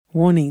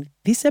Warning,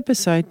 this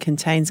episode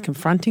contains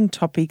confronting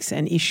topics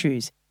and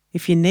issues.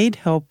 If you need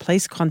help,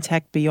 please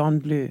contact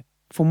Beyond Blue.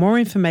 For more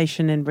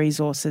information and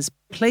resources,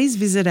 please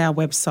visit our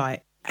website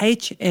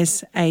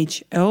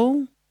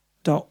hshl.org.au.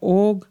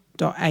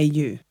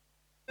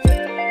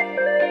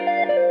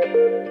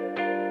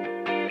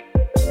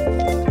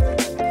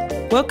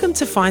 Welcome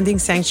to Finding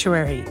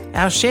Sanctuary,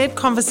 our shared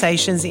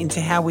conversations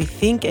into how we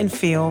think and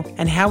feel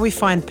and how we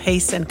find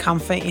peace and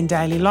comfort in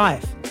daily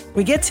life.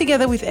 We get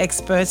together with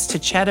experts to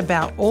chat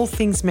about all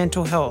things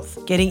mental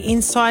health, getting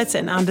insights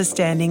and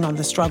understanding on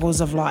the struggles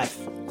of life.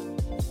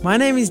 My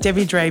name is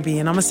Debbie Draby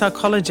and I'm a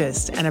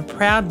psychologist and a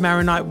proud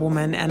Maronite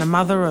woman and a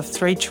mother of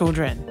 3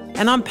 children.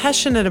 And I'm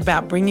passionate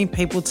about bringing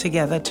people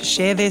together to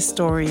share their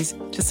stories,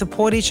 to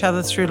support each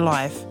other through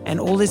life and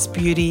all its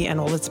beauty and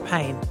all its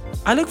pain.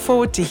 I look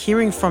forward to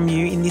hearing from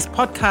you in this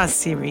podcast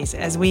series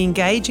as we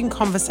engage in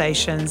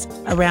conversations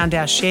around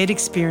our shared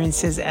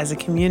experiences as a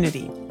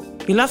community.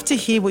 We love to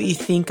hear what you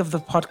think of the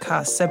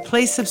podcast, so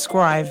please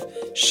subscribe,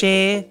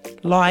 share,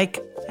 like,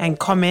 and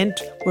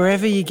comment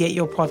wherever you get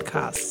your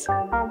podcasts.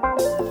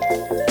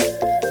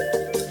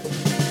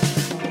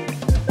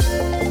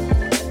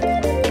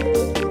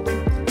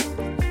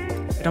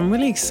 I'm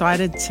really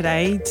excited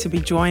today to be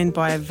joined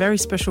by a very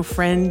special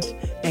friend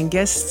and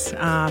guest,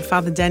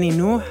 Father Danny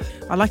Noor.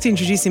 I'd like to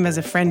introduce him as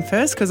a friend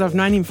first because I've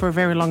known him for a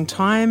very long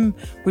time.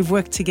 We've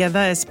worked together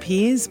as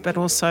peers, but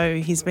also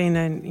he's been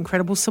an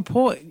incredible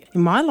support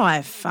in my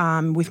life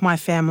with my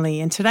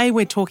family. And today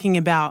we're talking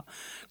about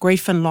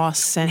grief and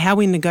loss and how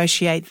we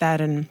negotiate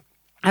that. And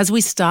as we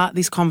start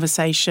this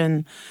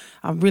conversation,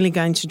 I'm really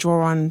going to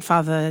draw on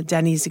Father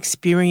Danny's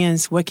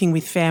experience working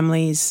with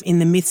families in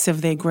the midst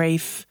of their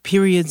grief,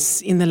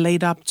 periods in the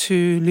lead up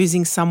to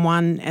losing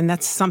someone, and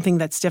that's something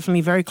that's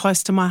definitely very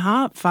close to my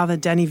heart. Father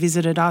Danny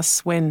visited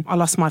us when I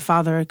lost my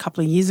father a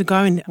couple of years ago,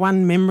 and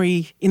one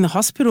memory in the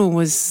hospital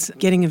was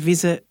getting a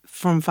visit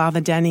from Father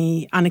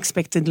Danny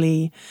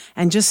unexpectedly,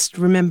 and just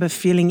remember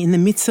feeling in the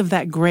midst of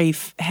that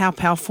grief how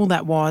powerful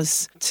that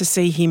was to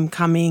see him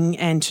coming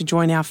and to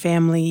join our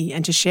family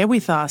and to share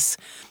with us.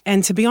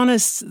 And to be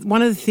honest,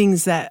 one of the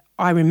things that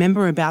I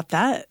remember about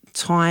that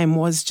time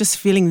was just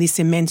feeling this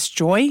immense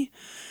joy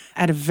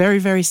at a very,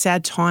 very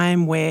sad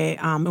time where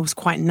it was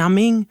quite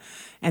numbing.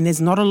 And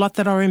there's not a lot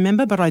that I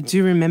remember, but I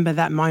do remember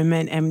that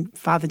moment. And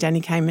Father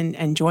Danny came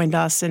and joined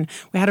us, and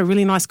we had a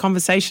really nice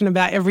conversation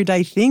about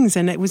everyday things.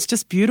 And it was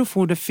just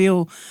beautiful to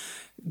feel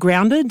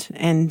grounded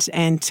and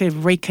to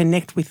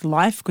reconnect with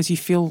life because you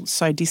feel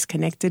so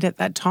disconnected at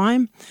that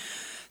time.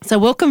 So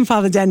welcome,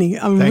 Father Danny.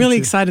 I'm really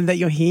excited that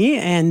you're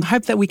here and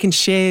hope that we can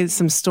share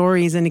some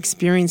stories and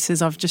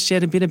experiences. I've just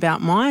shared a bit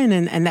about mine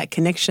and that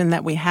connection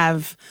that we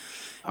have.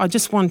 I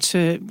just want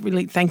to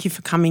really thank you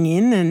for coming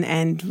in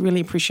and really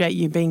appreciate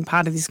you being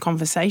part of this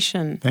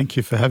conversation. Thank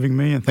you for having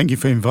me and thank you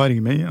for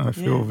inviting me. I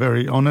feel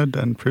very honoured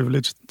and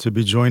privileged to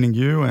be joining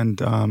you,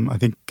 and I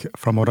think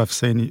from what I've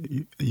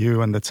seen,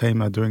 you and the team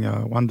are doing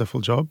a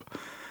wonderful job.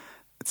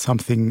 It's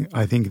something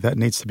I think that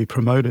needs to be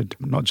promoted,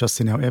 not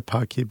just in our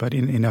eparchy, but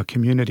in our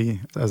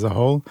community as a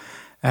whole.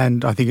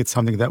 And I think it's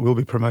something that we'll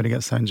be promoting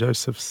at St.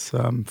 Joseph's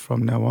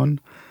from now on,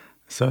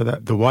 so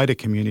that the wider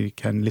community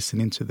can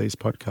listen into these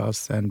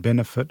podcasts and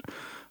benefit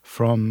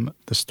from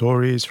the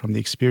stories, from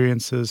the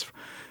experiences,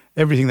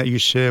 everything that you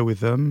share with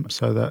them,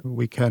 so that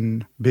we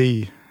can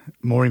be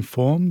more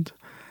informed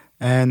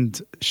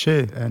and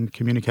share and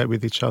communicate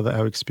with each other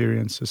our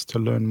experiences to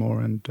learn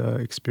more and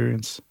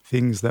experience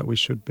things that we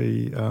should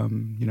be,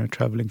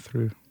 travelling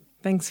through.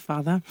 Thanks,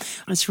 Father.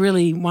 It's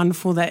really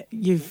wonderful that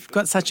you've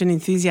got such an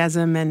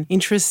enthusiasm and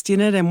interest in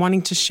it and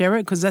wanting to share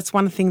it, because that's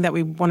one thing that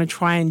we want to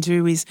try and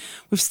do is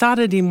we've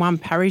started in one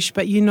parish,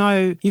 but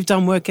you've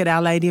done work at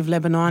Our Lady of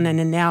Lebanon, and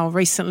then now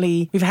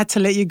recently we've had to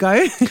let you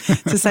go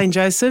to St.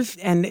 Joseph,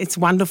 and it's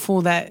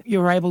wonderful that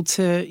you're able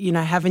to,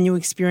 have a new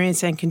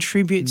experience and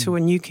contribute to a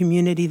new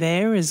community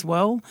there as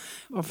well.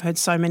 I've heard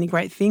so many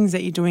great things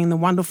that you're doing, the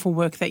wonderful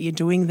work that you're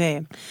doing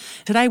there.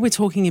 Today we're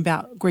talking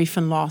about grief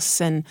and loss,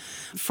 and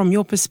from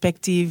your perspective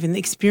and the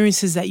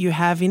experiences that you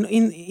have in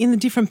the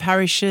different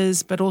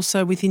parishes, but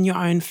also within your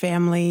own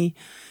family.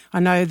 I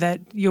know that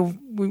we're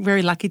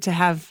very lucky to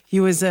have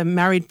you as a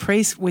married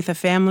priest with a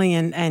family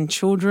and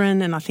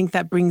children, and I think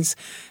that brings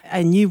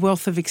a new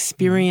wealth of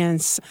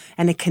experience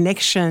and a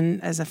connection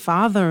as a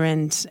father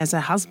and as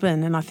a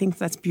husband, and I think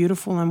that's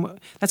beautiful, and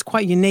that's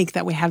quite unique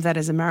that we have that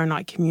as a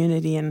Maronite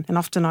community, and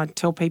often I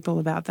tell people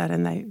about that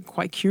and they're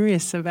quite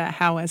curious about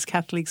how as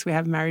Catholics we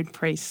have married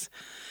priests.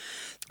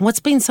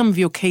 What's been some of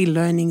your key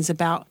learnings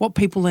about what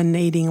people are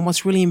needing and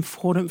what's really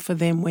important for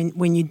them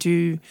when you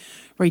do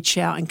reach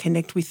out and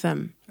connect with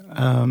them?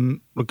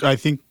 Look, I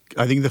think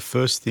the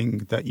first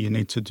thing that you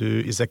need to do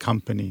is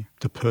accompany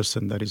the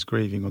person that is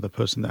grieving or the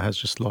person that has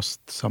just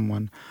lost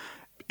someone.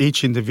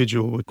 Each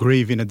individual will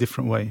grieve in a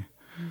different way.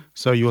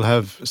 So you'll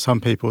have some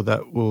people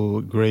that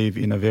will grieve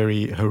in a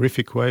very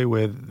horrific way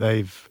where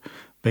they've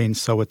been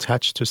so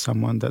attached to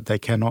someone that they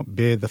cannot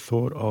bear the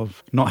thought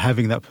of not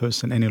having that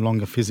person any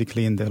longer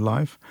physically in their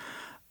life.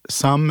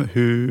 Some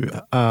who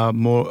are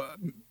more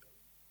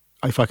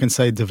if I can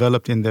say,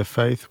 developed in their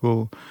faith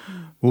will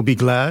be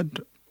glad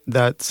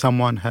that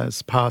someone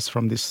has passed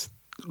from this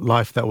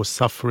life that was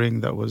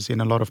suffering, that was in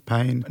a lot of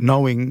pain,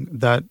 knowing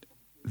that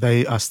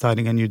they are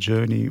starting a new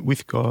journey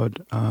with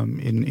God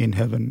in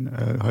heaven,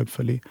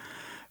 hopefully.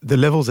 The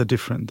levels are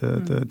different.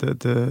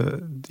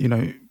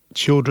 The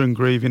children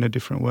grieve in a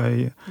different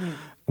way. Yeah.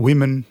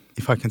 Women,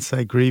 if I can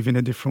say, grieve in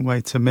a different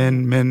way to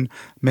men.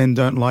 Men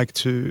don't like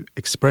to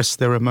express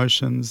their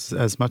emotions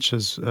as much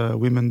as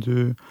women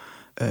do.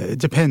 It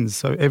depends.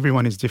 So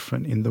everyone is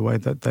different in the way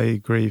that they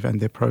grieve and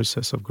their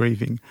process of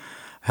grieving.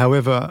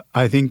 However,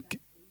 I think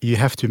you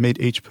have to meet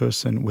each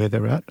person where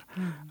they're at.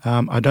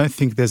 I don't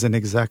think there's an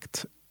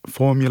exact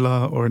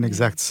formula or an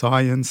exact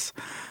science,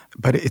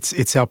 but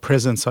it's our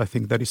presence, I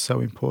think, that is so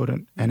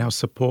important, and our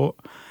support.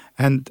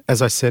 And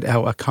as I said,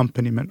 our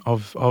accompaniment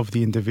of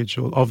the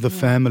individual, of the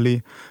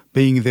family,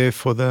 being there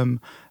for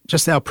them.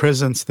 Just our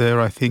presence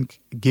there, I think,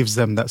 gives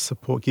them that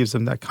support, gives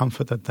them that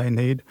comfort that they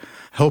need,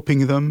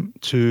 helping them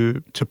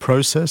to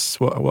process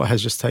what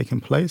has just taken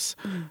place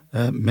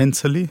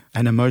mentally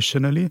and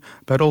emotionally,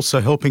 but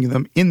also helping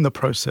them in the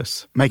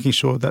process, making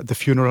sure that the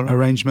funeral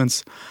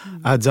arrangements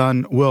are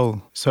done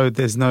well. So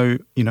there's no,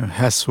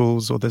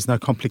 hassles, or there's no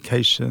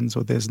complications,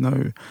 or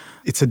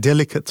it's a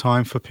delicate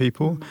time for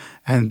people.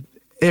 And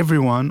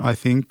everyone, I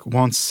think,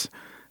 wants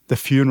the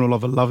funeral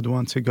of a loved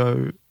one to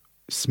go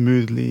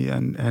smoothly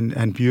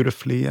and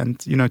beautifully, and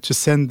to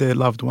send their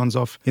loved ones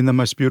off in the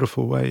most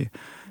beautiful way.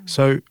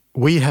 So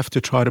we have to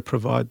try to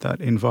provide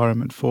that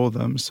environment for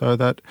them so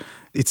that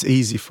it's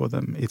easy for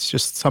them. It's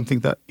just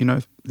something that,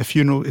 the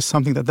funeral is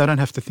something that they don't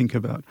have to think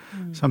about,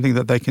 something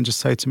that they can just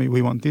say to me,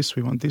 we want this,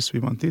 we want this, we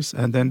want this,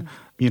 and then,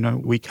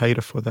 we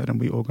cater for that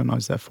and we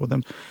organise that for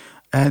them.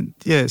 And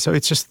so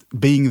it's just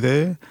being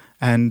there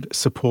and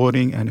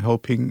supporting and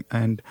helping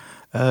and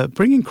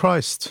bringing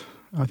Christ.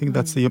 I think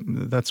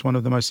that's one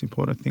of the most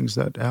important things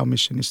that our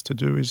mission is to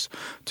do, is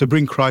to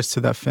bring Christ to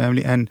that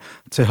family and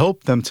to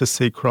help them to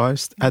see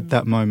Christ at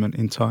that moment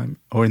in time,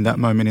 or in that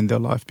moment in their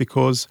life.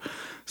 Because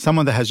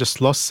someone that has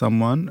just lost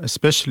someone,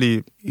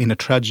 especially in a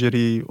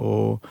tragedy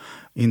or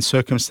in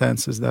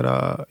circumstances that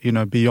are,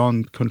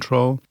 beyond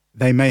control,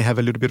 they may have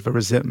a little bit of a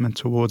resentment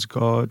towards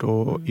God,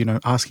 or,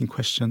 asking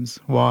questions.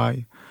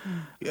 Why?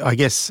 I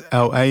guess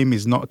our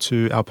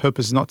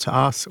purpose is not to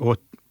ask or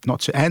not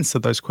to answer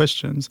those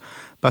questions,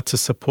 but to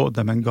support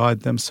them and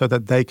guide them so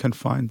that they can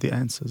find the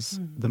answers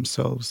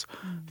themselves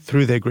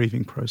through their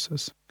grieving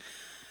process.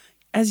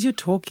 As you're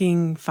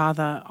talking,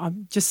 Father,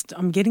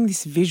 I'm getting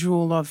this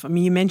visual of,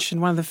 you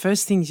mentioned one of the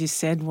first things you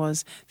said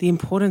was the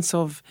importance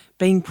of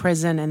being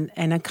present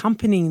and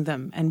accompanying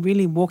them and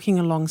really walking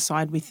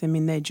alongside with them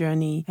in their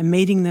journey and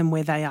meeting them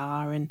where they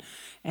are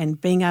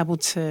and being able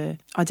to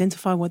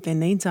identify what their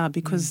needs are,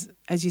 because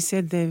as you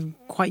said, they're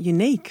quite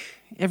unique.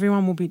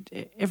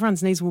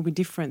 Everyone's needs will be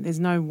different. There's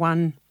no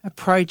one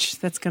approach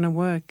that's going to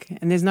work,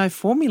 and there's no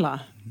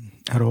formula.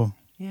 At all.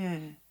 Yeah.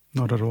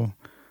 Not at all.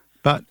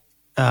 But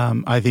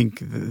I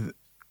think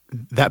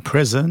that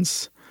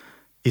presence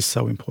is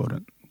so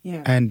important.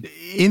 Yeah. And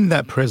in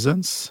that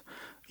presence,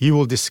 you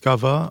will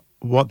discover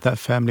what that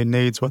family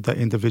needs, what that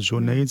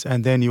individual needs,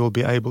 and then you will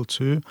be able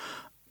to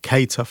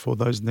cater for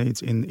those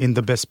needs in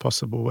the best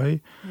possible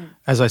way. Yeah.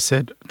 As I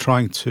said,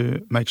 trying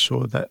to make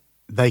sure that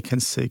they can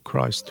see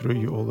Christ through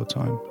you all the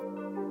time.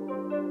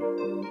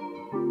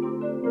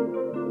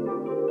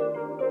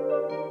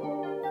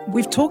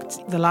 We've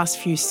talked the last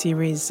few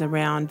series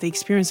around the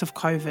experience of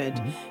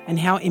COVID and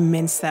how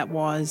immense that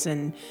was,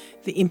 and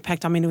the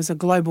impact. It was a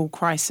global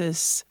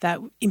crisis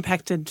that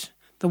impacted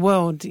the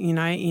world,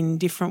 in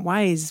different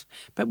ways.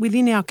 But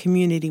within our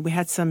community, we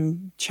had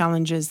some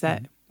challenges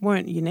that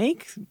weren't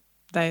unique.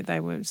 They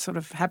were sort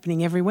of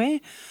happening everywhere.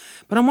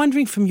 But I'm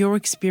wondering, from your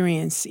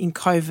experience in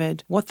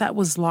COVID, what that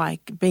was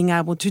like, being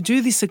able to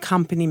do this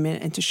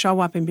accompaniment and to show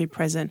up and be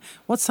present.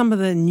 What's some of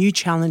the new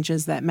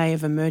challenges that may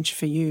have emerged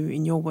for you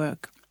in your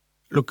work?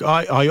 Look,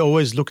 I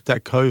always looked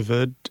at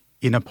COVID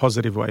in a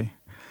positive way,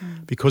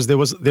 because there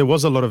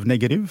was a lot of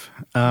negative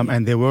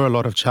and there were a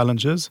lot of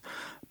challenges.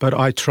 But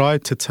I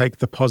tried to take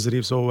the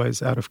positives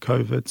always out of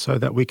COVID so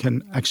that we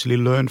can actually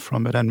learn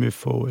from it and move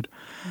forward.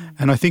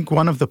 And I think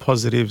one of the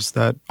positives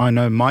that I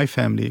know my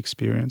family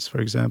experienced, for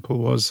example,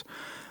 was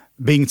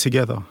being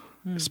together,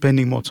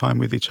 spending more time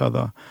with each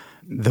other,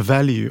 the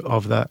value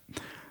of that.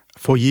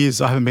 For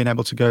years, I haven't been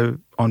able to go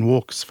on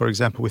walks, for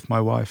example, with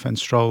my wife and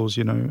strolls,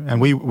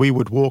 and we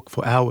would walk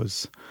for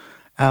hours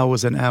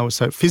and hours.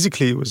 So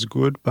physically it was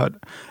good, but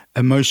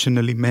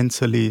emotionally,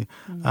 mentally,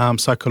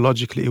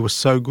 psychologically, it was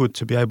so good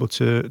to be able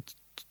to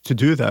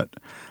do that.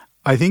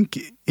 I think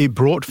it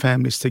brought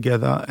families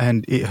together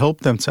and it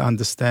helped them to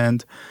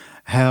understand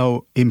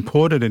how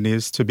important it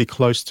is to be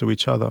close to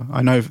each other.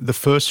 I know the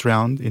first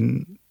round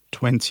in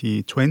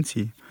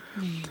 2020,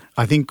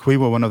 I think we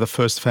were one of the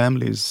first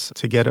families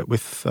to get it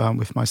with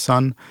my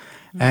son.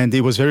 And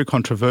it was very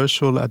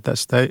controversial at that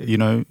stage,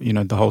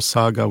 the whole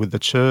saga with the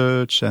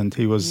church, and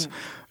he was,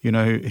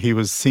 he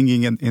was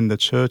singing in the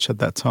church at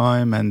that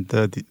time, and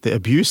the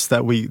abuse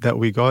that we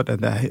got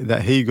and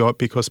that he got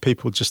because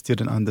people just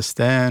didn't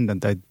understand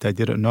and they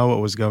didn't know what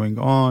was going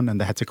on,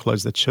 and they had to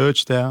close the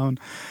church down,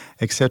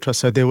 etc.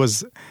 So there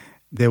was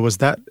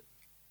that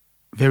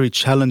very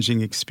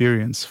challenging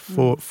experience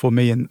for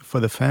me and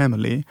for the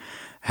family.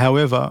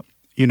 However,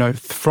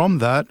 from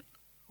that,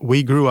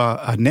 we grew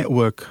a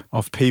network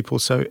of people.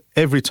 So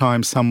every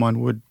time someone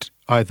would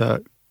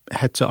either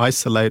had to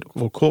isolate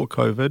or caught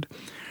COVID,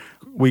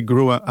 we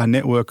grew a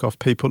network of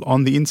people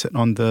on the internet,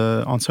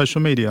 on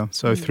social media.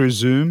 So through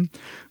Zoom.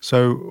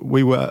 So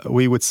we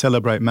would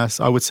celebrate Mass.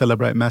 I would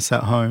celebrate Mass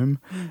at home,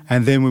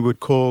 and then we would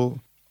call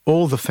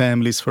all the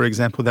families, for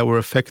example, that were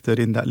affected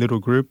in that little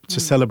group to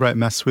celebrate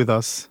Mass with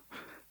us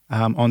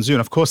on Zoom.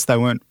 Of course, they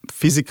weren't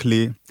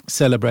physically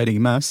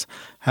celebrating Mass.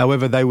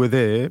 However, they were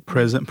there,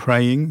 present,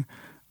 praying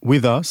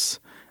with us,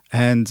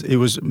 and it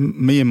was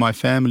me and my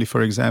family,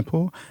 for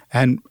example,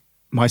 and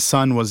my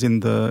son was he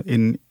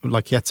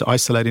had to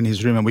isolate in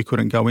his room, and we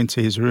couldn't go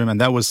into his room,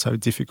 and that was so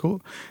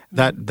difficult.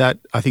 That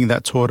I think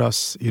that taught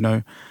us,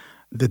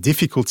 the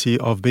difficulty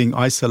of being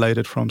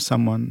isolated from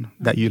someone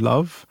that you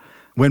love.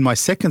 When my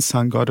second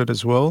son got it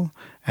as well,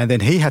 and then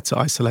he had to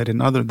isolate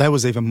another, that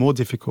was even more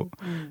difficult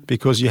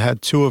because you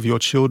had two of your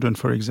children,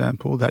 for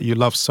example, that you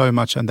love so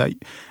much, and that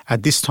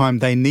at this time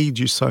they need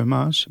you so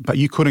much, but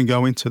you couldn't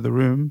go into the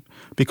room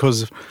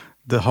because of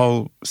the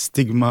whole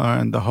stigma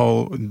and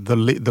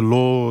the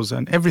laws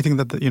and everything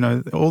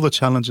that, all the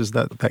challenges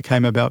that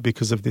came about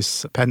because of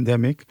this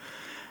pandemic.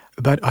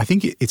 But I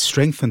think it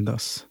strengthened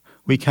us.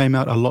 We came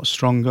out a lot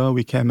stronger.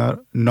 We came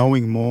out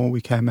knowing more.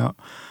 We came out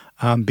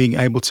being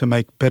able to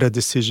make better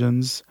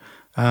decisions.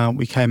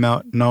 We came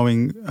out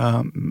knowing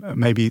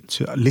maybe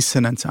to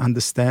listen and to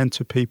understand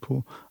to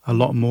people a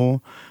lot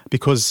more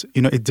because,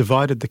 it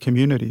divided the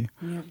community.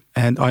 Yeah.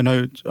 And I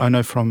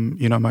know from,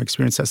 my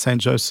experience at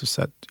St. Joseph's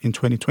in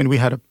 2020, we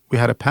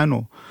had a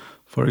panel,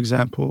 for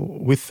example,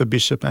 with the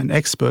bishop and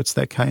experts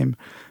that came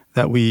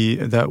that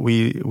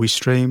we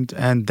streamed,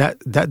 and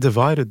that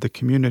divided the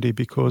community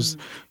because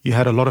you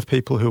had a lot of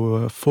people who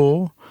were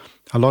for,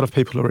 a lot of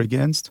people who were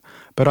against.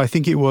 But I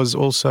think it was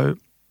also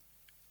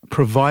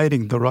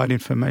providing the right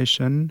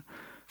information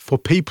for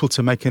people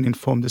to make an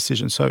informed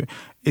decision. So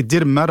it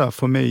didn't matter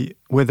for me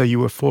whether you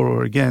were for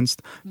or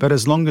against, but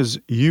as long as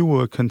you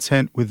were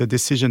content with the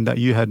decision that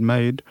you had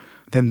made,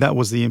 then that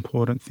was the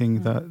important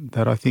thing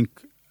that I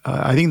think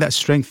that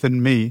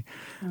strengthened me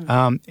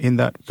in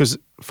that. Because,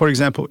 for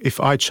example, if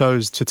I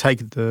chose to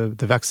take the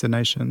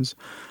vaccinations,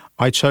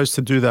 I chose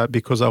to do that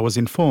because I was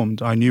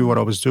informed. I knew what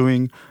I was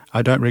doing.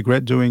 I don't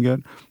regret doing it.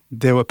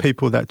 There were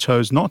people that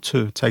chose not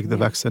to take the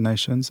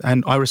vaccinations,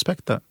 and I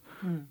respect that.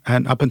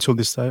 And up until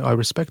this day, I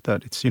respect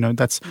that. It's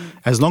that's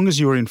as long as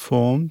you were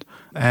informed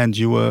and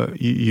you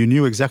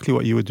knew exactly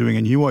what you were doing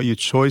and knew what your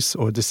choice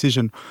or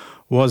decision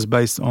was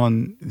based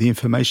on the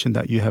information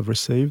that you have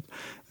received,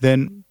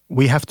 then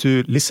we have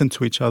to listen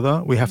to each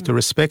other. We have to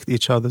respect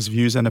each other's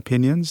views and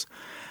opinions,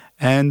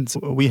 and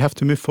we have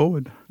to move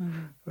forward.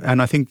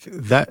 And I think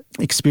that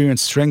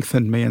experience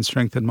strengthened me and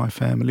strengthened my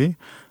family.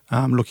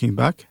 Looking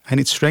back,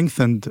 and it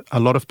strengthened a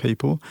lot of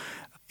people.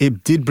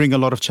 It did bring a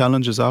lot of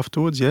challenges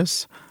afterwards,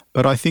 yes,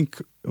 but I think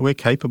we're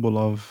capable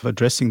of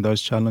addressing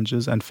those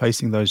challenges and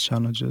facing those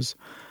challenges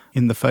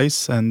in the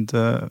face and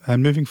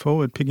moving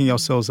forward, picking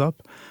ourselves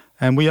up.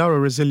 And we are a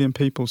resilient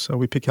people, so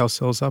we pick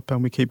ourselves up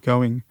and we keep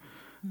going.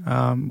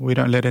 We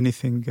don't let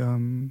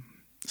anything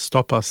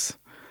stop us,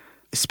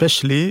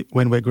 especially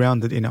when we're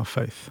grounded in our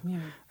faith. Yeah.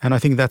 And I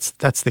think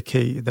that's the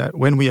key, that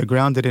when we are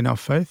grounded in our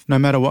faith, no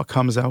matter what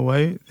comes our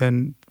way,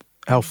 then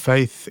our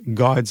faith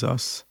guides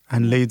us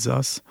and leads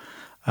us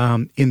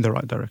in the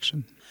right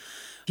direction.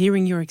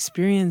 Hearing your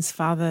experience,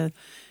 Father,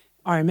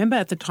 I remember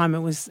at the time it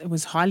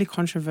was highly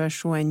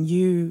controversial, and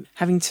you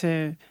having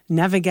to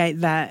navigate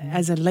that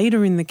as a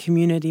leader in the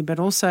community, but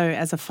also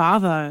as a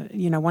father,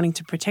 wanting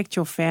to protect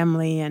your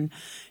family. And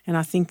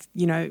I think,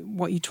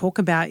 what you talk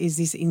about is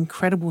this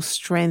incredible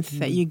strength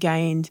that you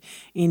gained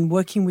in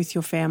working with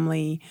your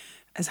family.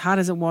 As hard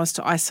as it was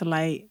to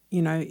isolate,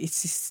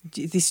 it's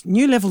this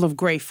new level of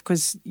grief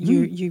because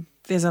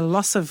there's a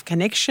loss of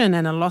connection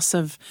and a loss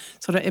of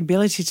sort of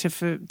ability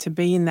to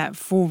be in that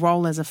full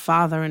role as a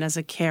father and as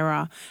a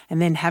carer,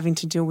 and then having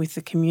to deal with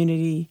the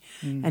community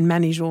and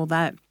manage all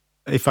that.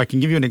 If I can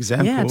give you an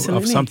example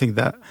of something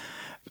that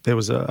there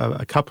was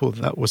a couple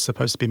that was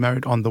supposed to be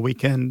married on the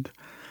weekend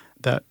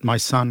that my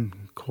son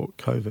caught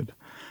COVID.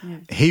 Yeah.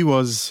 He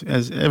was,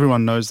 as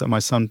everyone knows, that my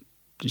son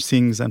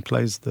sings and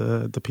plays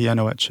the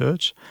piano at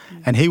church,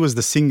 and he was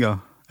the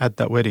singer at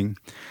that wedding.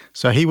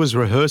 So he was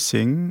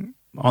rehearsing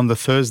on the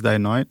Thursday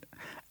night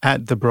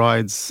at the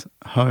bride's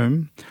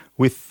home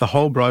with the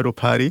whole bridal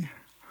party,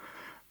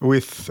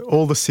 with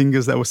all the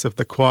singers that was of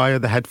the choir.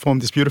 They had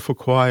formed this beautiful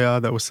choir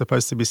that was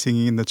supposed to be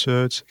singing in the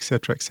church,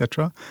 etc.,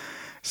 etc.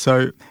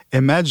 So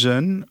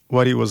imagine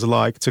what it was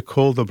like to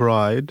call the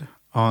bride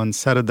on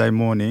Saturday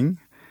morning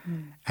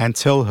and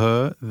tell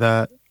her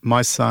that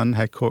my son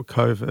had caught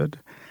COVID,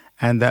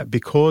 and that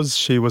because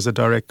she was a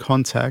direct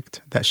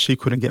contact, that she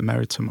couldn't get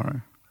married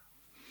tomorrow.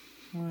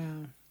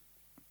 Wow.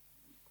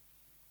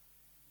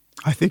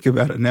 I think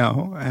about it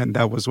now, and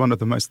that was one of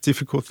the most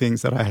difficult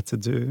things that I had to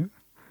do.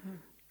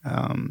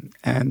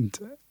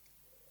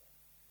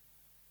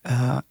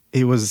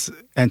 It was,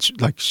 and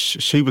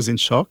she was in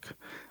shock.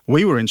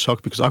 We were in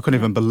shock because I couldn't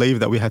even believe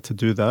that we had to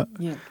do that.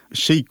 Yeah.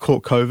 She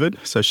caught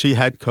COVID, so she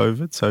had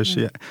COVID,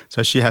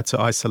 so she had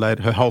to isolate.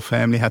 Her whole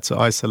family had to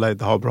isolate.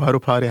 The whole bridal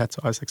party had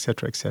to isolate,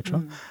 etc.,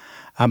 etc.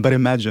 But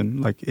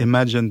imagine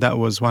that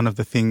was one of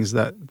the things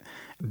that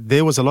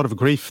there was a lot of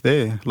grief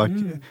there,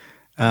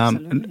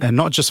 and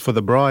not just for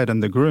the bride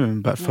and the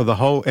groom, but for the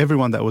whole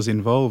everyone that was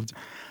involved.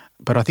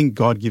 But I think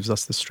God gives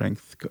us the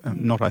strength.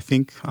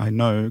 I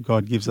know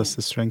God gives us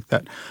the strength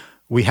that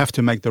we have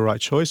to make the right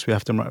choice, we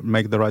have to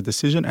make the right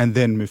decision, and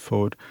then move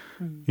forward.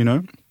 You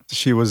know,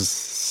 she was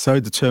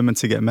so determined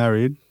to get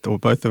married, or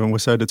both of them were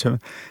so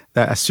determined,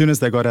 that as soon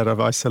as they got out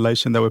of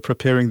isolation, they were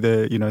preparing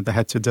they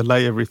had to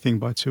delay everything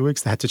by 2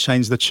 weeks. They had to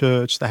change the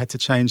church, they had to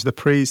change the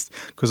priest.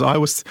 Because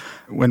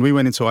when we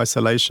went into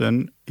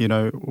isolation, it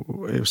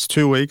was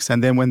 2 weeks,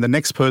 and then when the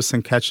next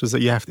person catches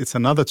it, it's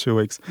another 2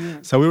 weeks. Yeah.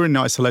 So we were in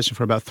isolation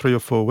for about 3 or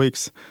 4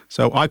 weeks.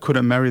 So I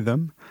couldn't marry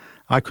them.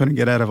 I couldn't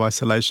get out of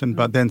isolation,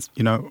 but then,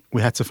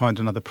 we had to find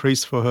another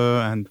priest for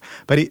her.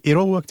 But it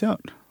all worked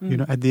out.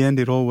 At the end,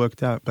 it all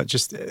worked out. But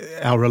just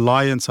our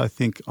reliance, I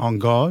think, on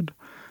God,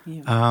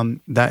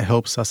 that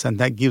helps us, and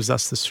that gives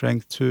us the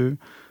strength to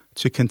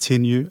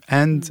continue.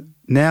 And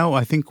now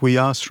I think we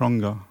are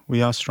stronger.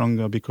 We are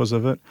stronger because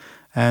of it.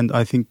 And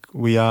I think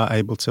we are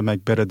able to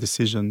make better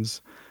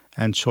decisions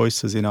and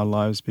choices in our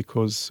lives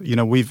because,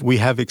 we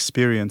have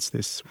experienced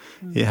this.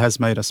 It has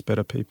made us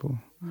better people.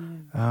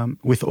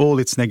 With all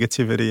its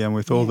negativity and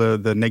with all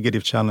the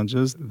negative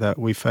challenges that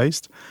we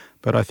faced,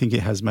 but I think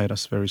it has made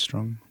us very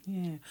strong.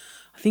 Yeah.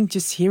 I think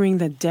just hearing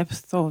the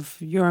depth of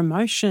your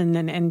emotion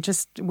and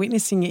just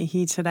witnessing it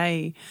here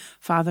today,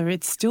 Father,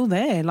 it's still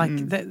there.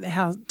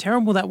 How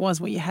terrible that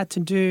was, what you had to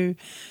do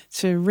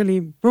to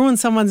really ruin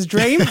someone's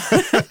dream.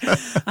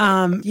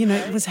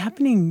 It was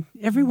happening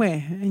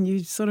everywhere, and you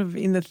sort of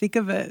in the thick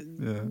of it,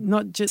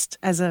 not just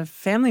as a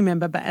family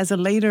member, but as a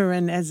leader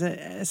and as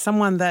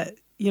someone that,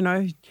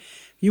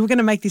 you were going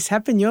to make this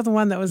happen. You're the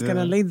one that was going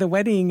to lead the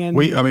wedding. And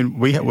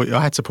I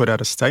had to put out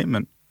a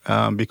statement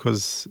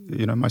because,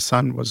 my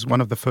son was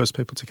one of the first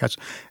people to catch.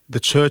 The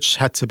church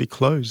had to be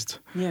closed.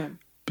 Yeah.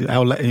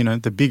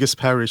 The biggest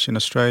parish in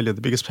Australia,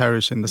 the biggest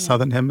parish in the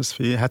Southern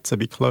Hemisphere had to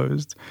be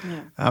closed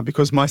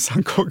because my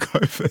son caught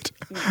COVID.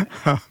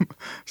 Yeah.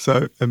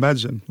 So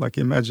imagine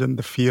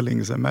the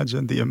feelings,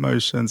 imagine the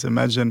emotions,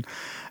 imagine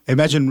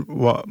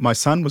what my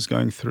son was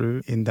going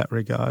through in that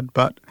regard.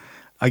 But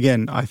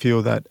again, I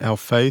feel that our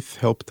faith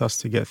helped us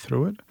to get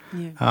through it.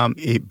 Yeah.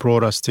 It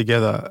brought us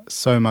together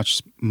so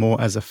much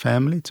more as a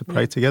family to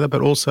pray together,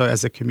 but also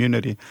as a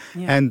community.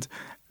 Yeah. And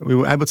we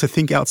were able to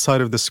think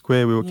outside of the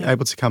square. We were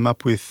able to come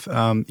up with,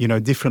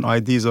 different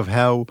ideas of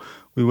how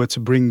we were to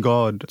bring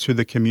God to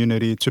the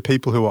community, to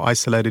people who were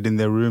isolated in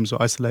their rooms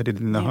or isolated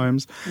in their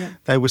homes. Yeah.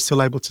 They were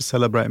still able to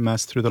celebrate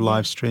Mass through the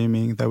live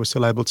streaming. They were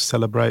still able to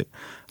celebrate,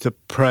 to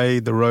pray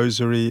the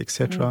rosary,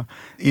 etc.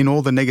 In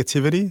all the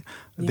negativity,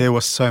 there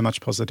was so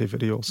much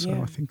positivity also,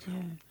 I think. Yeah.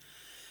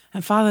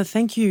 And Father,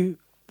 thank you.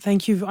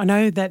 Thank you. I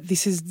know that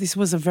this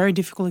was a very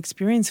difficult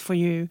experience for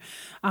you,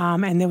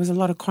 and there was a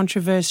lot of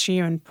controversy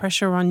and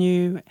pressure on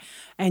you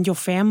and your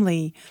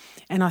family.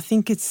 And I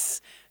think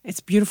it's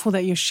beautiful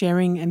that you're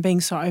sharing and being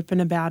so open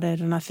about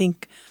it. And I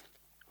think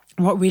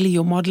what really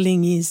you're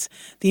modelling is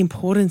the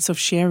importance of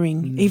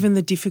sharing, even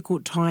the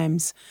difficult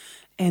times,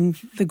 and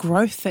the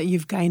growth that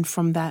you've gained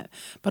from that,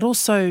 but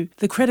also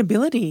the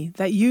credibility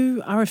that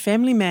you are a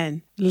family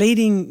man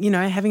leading,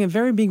 having a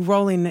very big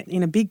role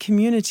in a big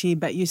community,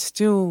 but you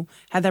still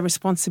had that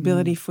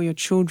responsibility for your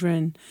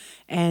children,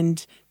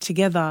 and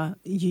together,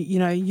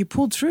 you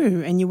pulled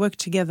through and you worked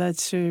together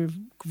to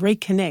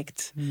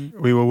reconnect.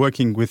 We were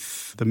working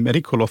with the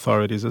medical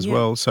authorities as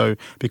well. So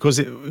because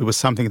it was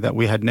something that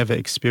we had never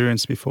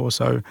experienced before.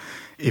 So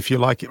if you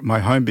like, my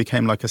home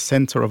became like a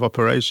center of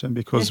operation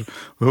because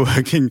we were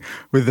working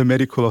with the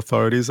medical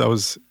authorities. I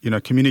was,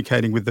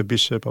 communicating with the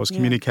bishop. I was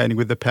communicating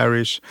with the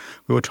parish.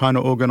 We were trying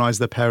to organize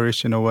the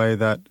parish in a way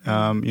that,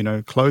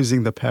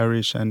 closing the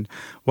parish and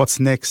what's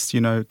next,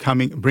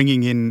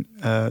 bringing in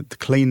the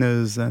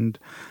cleaners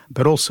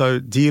but also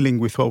dealing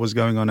with what was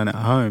going on in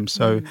our home.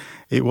 So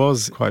it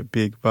was quite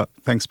big, but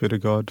thanks be to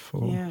God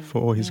for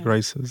all his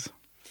graces.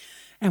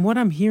 And what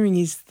I'm hearing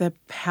is the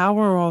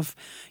power of,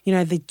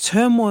 the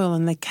turmoil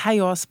and the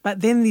chaos,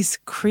 but then this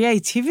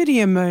creativity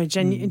emerge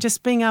and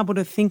just being able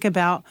to think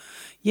about,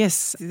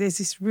 yes, there's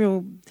this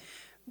real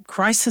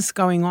crisis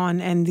going on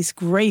and this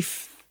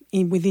grief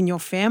within your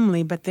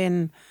family, but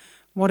then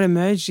what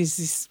emerged is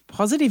this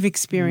positive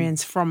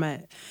experience from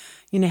it.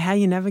 How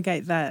you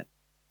navigate that.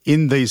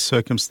 In these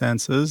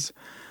circumstances,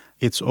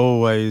 it's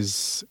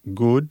always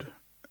good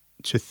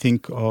to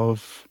think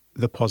of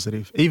the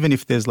positive, even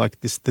if there's like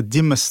this, the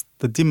dimmest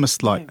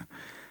light,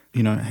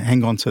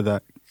 hang on to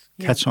that,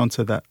 catch on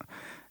to that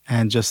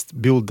and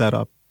just build that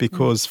up.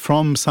 Because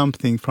from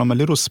a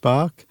little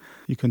spark,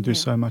 you can do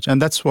so much.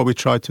 And that's what we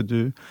tried to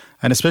do.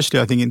 And especially,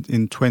 I think,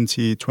 in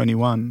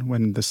 2021,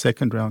 when the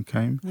second round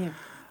came,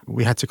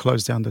 we had to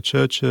close down the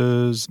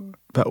churches.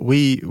 But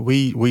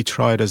we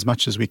tried as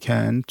much as we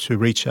can to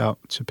reach out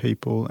to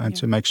people and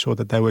to make sure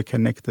that they were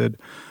connected.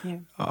 Yeah.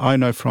 I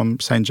know from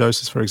St.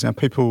 Joseph's, for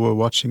example, people were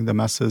watching the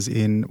masses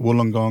in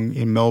Wollongong,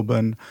 in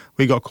Melbourne.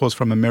 We got calls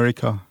from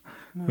America.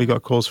 We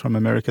got calls from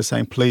America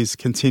saying, please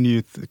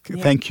continue.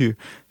 Thank you.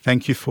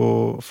 Thank you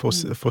for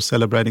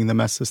celebrating the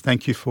masses.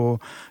 Thank you for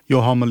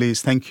your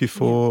homilies. Thank you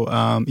for,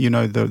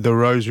 the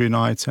rosary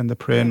nights and the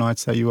prayer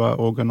nights that you are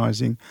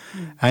organising.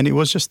 And it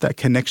was just that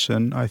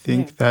connection, I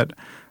think, that,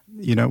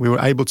 we were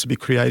able to be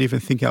creative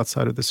and think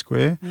outside of the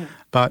square.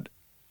 But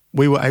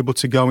we were able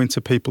to go into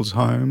people's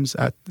homes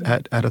at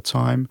a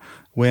time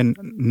when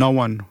no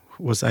one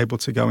was able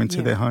to go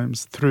into their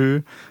homes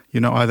through,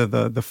 either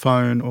the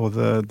phone or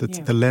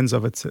the lens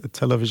of a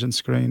television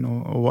screen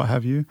or what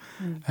have you.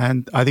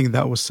 And I think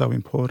that was so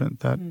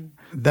important,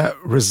 that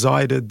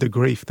resided the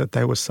grief that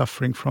they were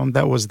suffering from.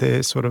 That was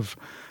their sort of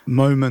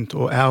moment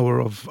or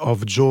hour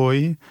of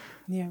joy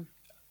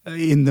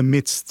in the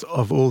midst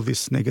of all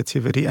this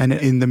negativity and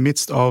in the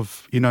midst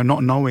of,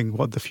 not knowing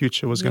what the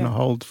future was going to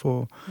hold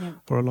for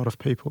a lot of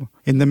people.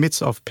 In the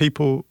midst of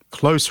people,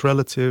 close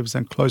relatives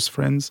and close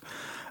friends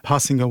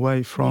passing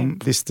away from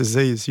this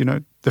disease.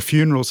 The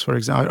funerals, for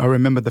example, I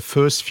remember the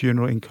first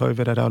funeral in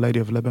COVID at Our Lady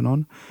of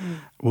Lebanon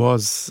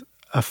was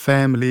a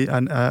family,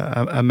 and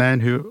a man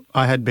who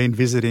I had been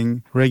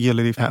visiting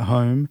regularly at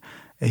home.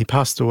 He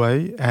passed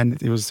away,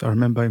 and it was, I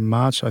remember in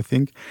March, I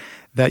think,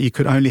 that you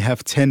could only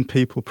have 10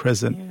 people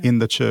present in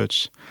the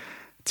church.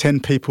 10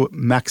 people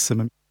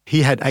maximum.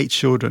 He had 8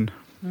 children.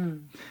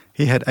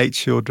 He had 8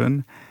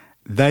 children.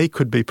 They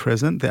could be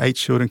present, the 8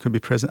 children could be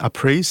present, a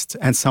priest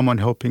and someone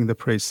helping the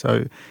priest.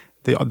 So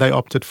they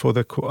opted for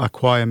a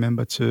choir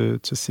member to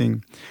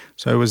sing.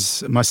 So it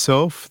was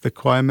myself, the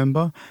choir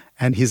member,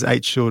 and his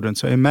 8 children.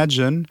 So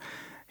imagine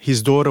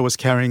his daughter was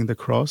carrying the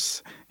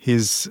cross,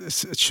 his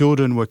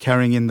children were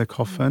carrying in the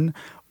coffin,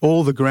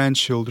 all the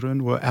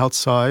grandchildren were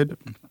outside,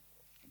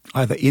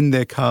 either in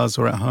their cars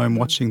or at home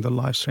watching the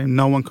live stream.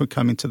 No one could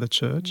come into the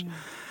church.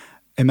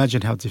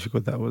 Imagine how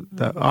difficult that was.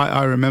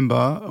 I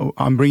remember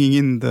I'm bringing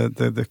in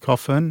the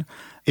coffin.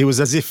 It was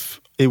as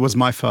if it was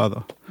my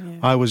father.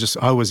 I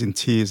was in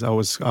tears. I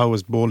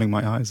was bawling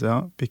my eyes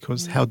out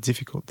because how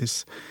difficult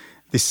this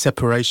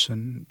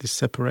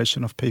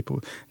separation of people.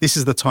 This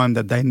is the time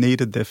that they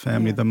needed their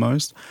family the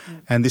most,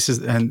 and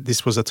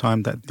this was a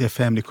time that their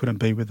family couldn't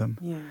be with them.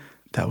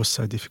 That was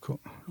so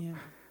difficult.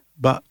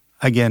 But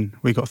again,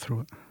 we got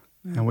through it,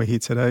 and we're here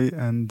today.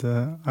 And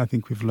I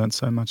think we've learned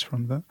so much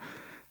from that.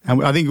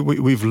 And I think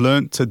we've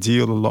learned to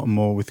deal a lot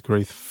more with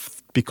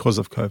grief because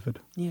of COVID.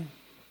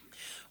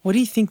 What do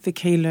you think the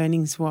key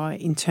learnings were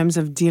in terms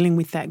of dealing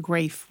with that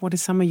grief? What are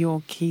some of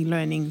your key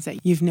learnings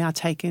that you've now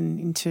taken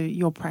into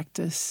your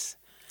practice?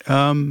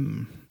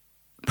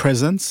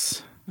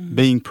 Presence,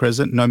 being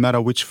present, no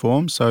matter which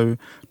form. So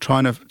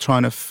trying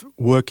to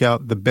work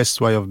out the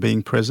best way of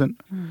being present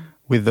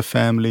with the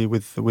family,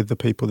 with the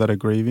people that are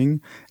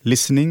grieving,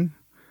 listening.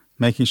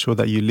 Making sure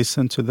that you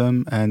listen to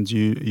them and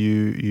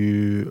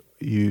you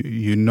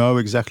know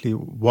exactly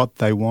what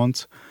they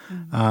want,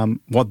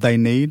 what they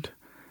need,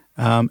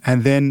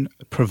 and then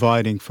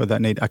providing for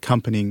that need,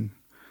 accompanying.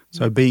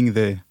 So being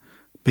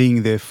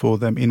there for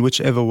them in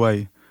whichever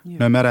way,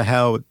 no matter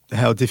how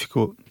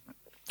difficult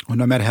or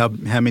no matter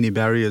how many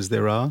barriers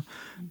there are,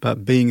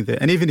 but being there.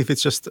 And even if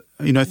it's just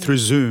through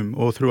Zoom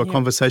or through a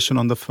conversation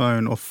on the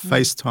phone or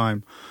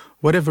FaceTime.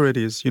 Whatever it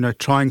is,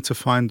 trying to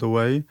find a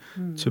way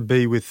to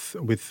be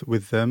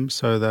with them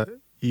so that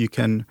you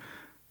can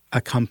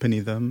accompany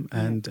them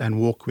and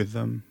walk with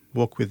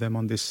them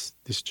on this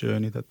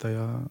journey that they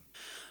are.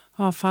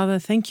 Oh, Father,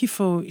 thank you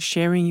for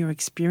sharing your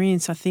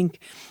experience. I think,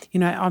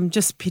 I'm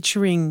just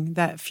picturing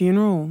that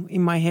funeral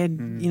in my head,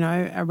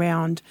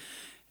 around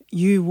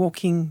you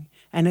walking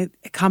and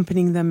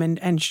accompanying them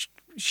and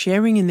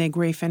sharing in their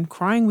grief and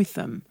crying with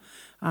them.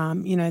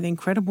 The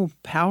incredible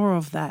power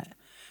of that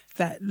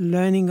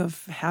learning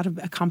of how to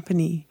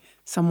accompany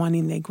someone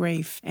in their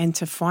grief and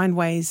to find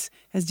ways,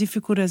 as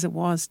difficult as it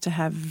was to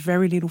have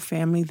very little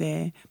family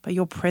there, but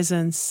your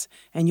presence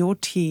and your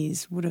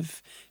tears would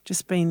have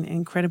just been an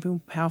incredibly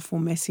powerful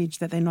message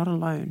that they're not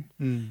alone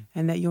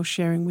and that you're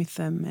sharing with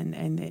them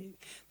and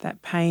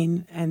that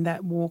pain and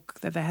that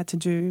walk that they had to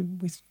do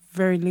with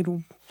very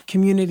little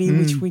community,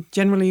 which we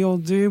generally all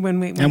do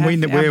when we're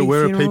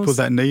people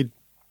that need.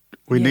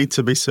 We need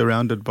to be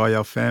surrounded by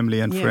our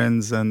family and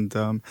friends, and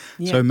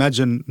so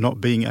imagine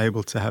not being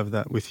able to have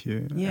that with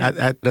you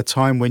at a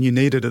time when you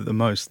need it at the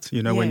most.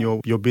 When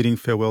you're bidding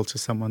farewell to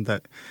someone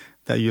that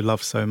you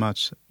love so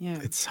much.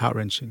 It's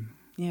heart-wrenching.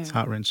 It's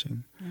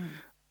heart-wrenching.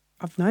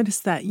 I've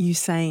noticed that you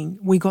saying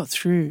we got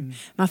through,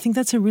 and I think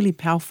that's a really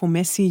powerful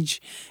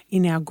message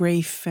in our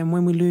grief. And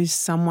when we lose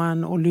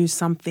someone or lose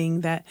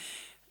something, that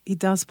it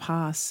does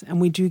pass, and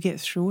we do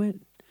get through it.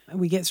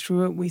 We get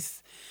through it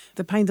with,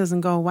 the pain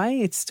doesn't go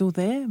away, it's still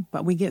there,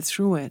 but we get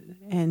through it.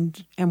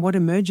 And what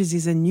emerges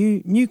is a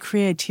new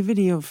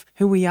creativity of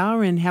who we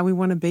are and how we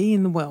want to be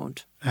in the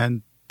world.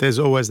 And there's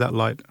always that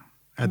light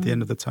at the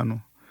end of the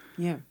tunnel.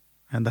 Yeah.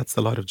 And that's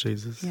the light of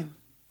Jesus. Yeah.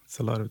 It's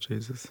the light of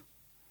Jesus.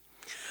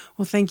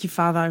 Well, thank you,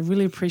 Father. I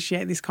really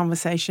appreciate this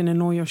conversation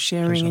and all your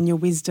sharing Pleasure. and your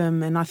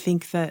wisdom. And I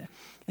think that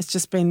it's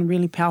just been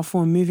really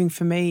powerful and moving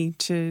for me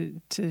to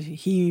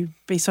hear you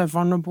be so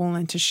vulnerable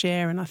and to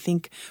share. And I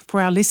think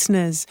for our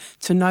listeners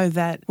to know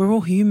that we're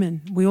all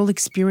human. We all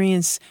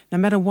experience, no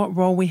matter what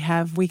role we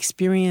have, we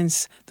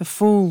experience the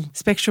full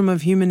spectrum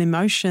of human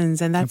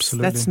emotions. And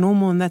that's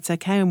normal and that's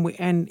okay.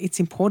 And it's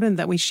important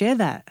that we share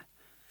that.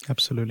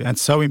 Absolutely. And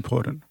so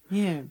important.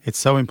 Yeah. It's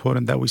so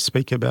important that we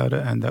speak about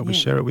it and that we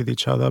share it with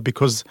each other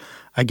because,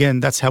 again,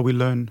 that's how we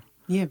learn.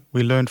 Yeah.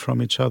 We learn from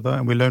each other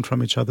and we learn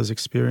from each other's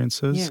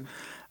experiences. Yeah.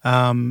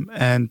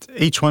 And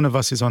each one of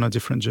us is on a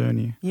different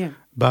journey. Yeah.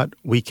 But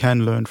we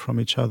can learn from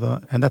each other.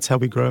 And that's how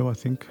we grow, I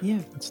think. Yeah.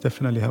 It's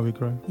definitely how we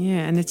grow.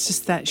 Yeah. And it's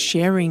just that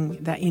sharing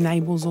that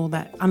enables all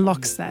that,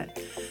 unlocks that,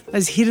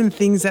 those hidden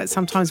things that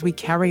sometimes we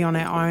carry on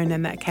our own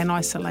and that can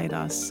isolate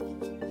us.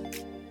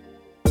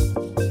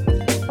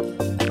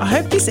 I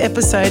hope this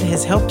episode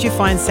has helped you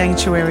find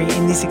sanctuary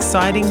in this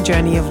exciting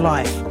journey of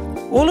life.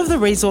 All of the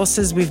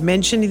resources we've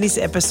mentioned in this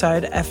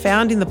episode are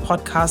found in the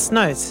podcast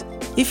notes.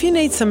 If you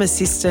need some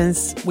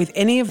assistance with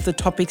any of the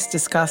topics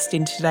discussed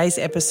in today's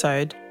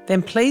episode,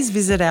 then please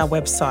visit our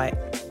website,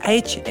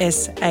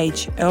 hshl.org.au.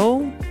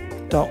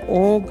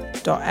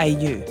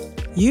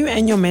 You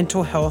and your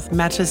mental health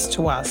matters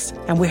to us,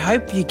 and we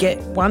hope you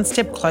get one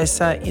step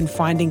closer in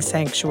finding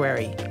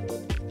sanctuary.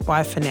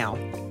 Bye for now.